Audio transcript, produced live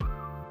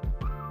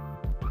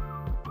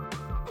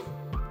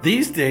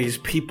These days,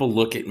 people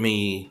look at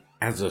me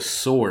as a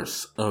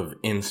source of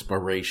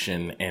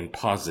inspiration and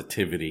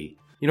positivity.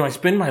 You know, I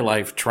spend my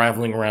life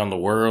traveling around the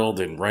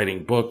world and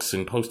writing books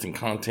and posting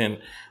content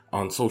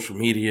on social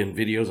media and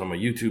videos on my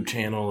YouTube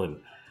channel and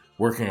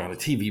working on a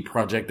TV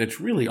project that's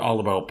really all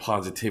about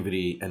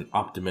positivity and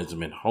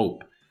optimism and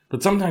hope.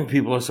 But sometimes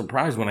people are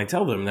surprised when I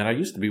tell them that I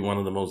used to be one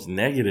of the most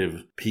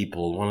negative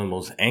people, one of the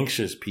most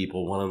anxious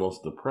people, one of the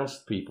most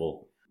depressed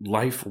people.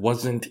 Life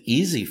wasn't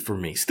easy for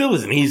me. Still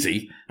isn't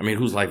easy. I mean,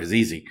 whose life is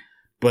easy?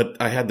 But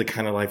I had the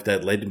kind of life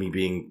that led to me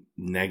being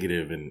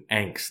negative and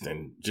angst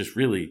and just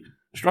really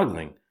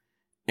struggling.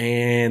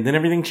 And then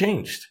everything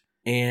changed.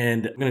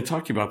 And I'm going to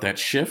talk to you about that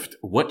shift,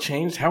 what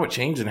changed, how it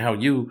changed, and how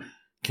you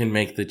can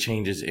make the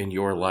changes in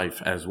your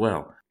life as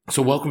well.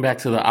 So welcome back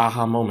to the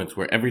Aha Moments,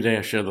 where every day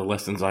I share the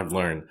lessons I've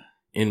learned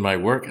in my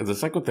work as a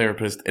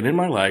psychotherapist and in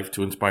my life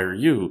to inspire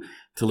you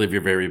to live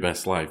your very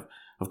best life.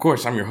 Of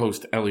course, I'm your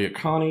host, Elliot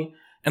Connie.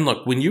 And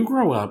look, when you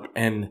grow up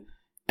and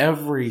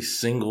every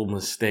single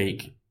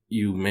mistake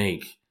you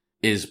make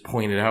is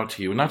pointed out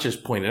to you, and not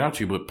just pointed out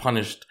to you, but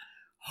punished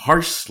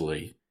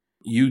harshly,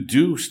 you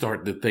do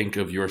start to think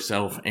of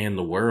yourself and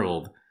the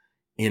world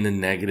in a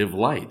negative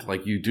light.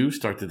 Like, you do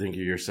start to think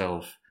of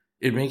yourself.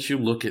 It makes you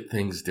look at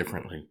things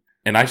differently.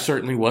 And I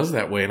certainly was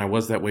that way, and I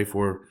was that way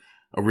for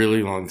a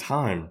really long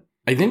time.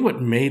 I think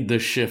what made the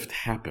shift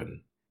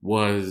happen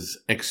was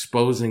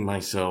exposing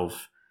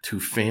myself to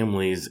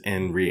families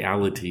and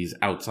realities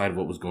outside of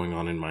what was going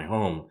on in my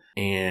home.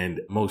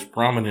 And most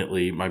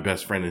prominently, my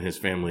best friend and his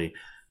family,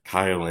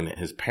 Kyle and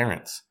his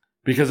parents.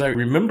 Because I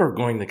remember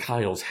going to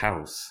Kyle's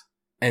house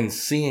and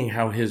seeing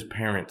how his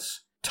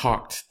parents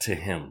talked to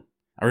him.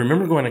 I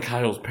remember going to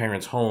Kyle's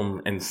parents'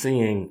 home and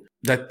seeing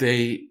that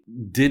they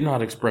did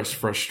not express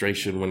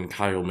frustration when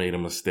Kyle made a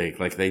mistake.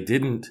 Like, they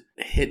didn't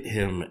hit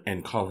him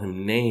and call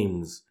him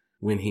names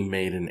when he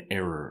made an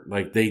error.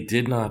 Like, they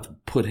did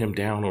not put him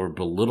down or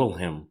belittle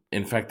him.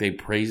 In fact, they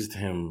praised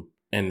him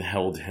and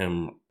held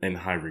him in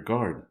high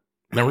regard.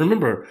 And I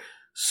remember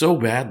so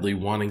badly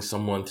wanting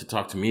someone to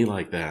talk to me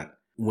like that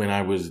when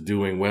I was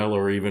doing well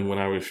or even when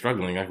I was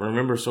struggling. I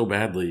remember so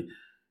badly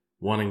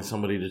wanting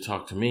somebody to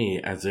talk to me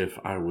as if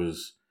I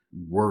was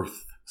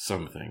worth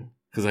something,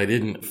 because I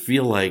didn't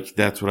feel like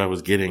that's what I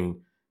was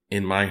getting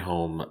in my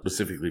home,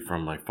 specifically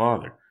from my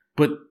father.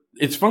 But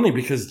it's funny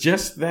because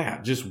just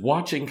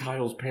watching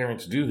Kyle's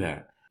parents do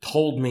that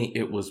told me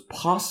it was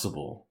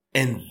possible.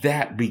 And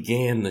that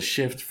began the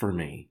shift for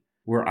me,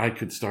 where I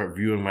could start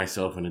viewing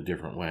myself in a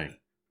different way.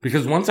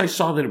 Because once I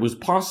saw that it was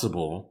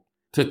possible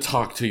to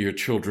talk to your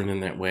children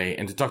in that way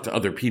and to talk to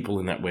other people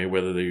in that way,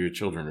 whether they're your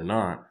children or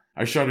not,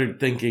 I started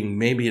thinking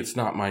maybe it's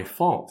not my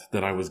fault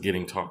that I was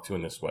getting talked to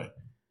in this way.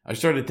 I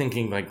started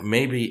thinking, like,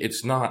 maybe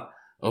it's not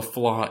a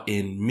flaw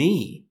in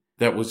me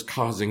that was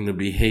causing the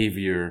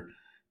behavior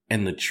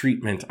and the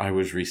treatment I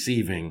was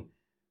receiving.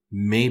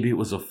 Maybe it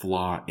was a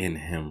flaw in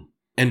him.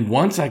 And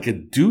once I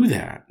could do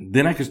that,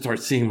 then I could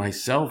start seeing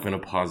myself in a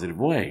positive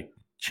way.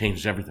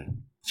 Changed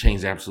everything.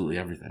 Changed absolutely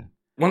everything.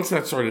 Once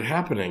that started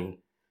happening,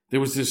 there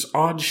was this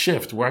odd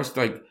shift where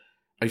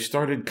I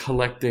started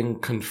collecting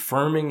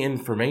confirming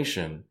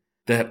information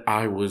that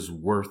I was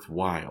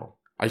worthwhile.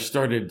 I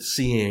started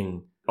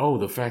seeing,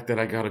 the fact that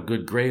I got a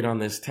good grade on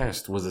this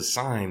test was a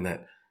sign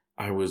that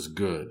I was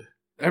good.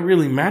 That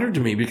really mattered to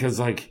me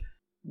because,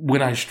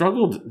 when I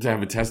struggled to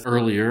have a test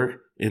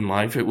earlier in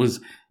life, it was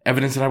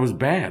evidence that I was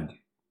bad.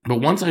 But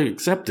once I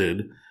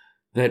accepted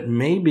that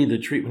maybe the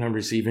treatment I'm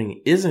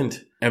receiving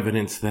isn't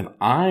evidence that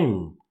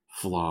I'm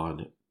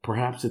flawed,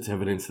 perhaps it's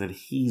evidence that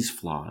he's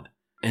flawed.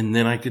 And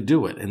then I could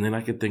do it. And then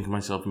I could think of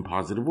myself in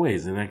positive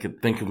ways. And I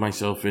could think of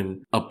myself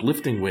in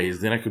uplifting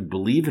ways. Then I could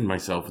believe in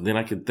myself. And then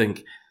I could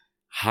think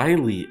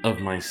highly of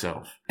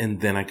myself.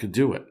 And then I could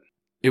do it.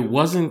 It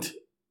wasn't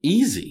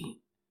easy,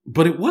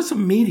 but it was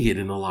immediate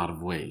in a lot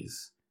of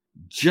ways.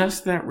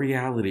 Just that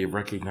reality of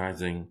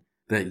recognizing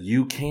that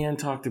you can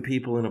talk to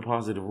people in a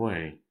positive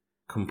way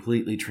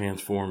completely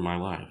transformed my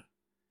life.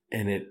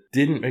 And it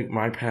didn't make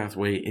my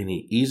pathway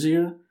any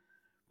easier,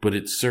 but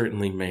it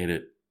certainly made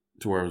it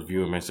to where I was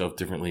viewing myself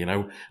differently. And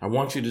I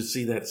want you to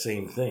see that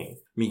same thing.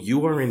 I mean,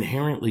 you are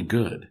inherently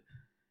good.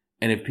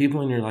 And if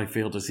people in your life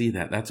fail to see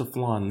that, that's a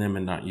flaw in them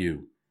and not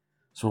you.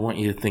 So I want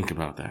you to think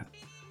about that.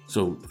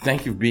 So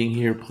thank you for being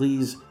here.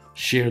 Please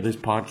share this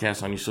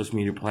podcast on your social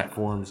media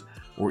platforms,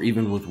 or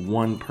even with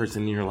one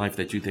person in your life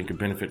that you think could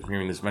benefit from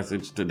hearing this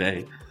message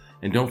today.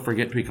 And don't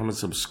forget to become a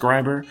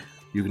subscriber.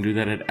 You can do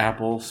that at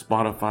Apple,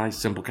 Spotify,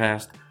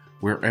 Simplecast,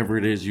 wherever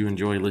it is you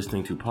enjoy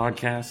listening to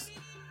podcasts.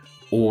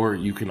 Or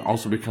you can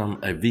also become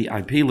a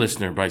VIP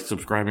listener by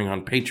subscribing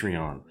on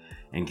Patreon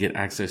and get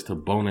access to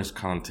bonus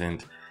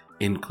content,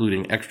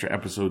 including extra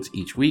episodes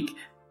each week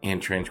and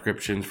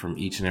transcriptions from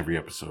each and every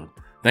episode.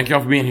 Thank you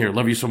all for being here.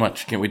 Love you so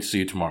much. Can't wait to see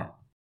you tomorrow.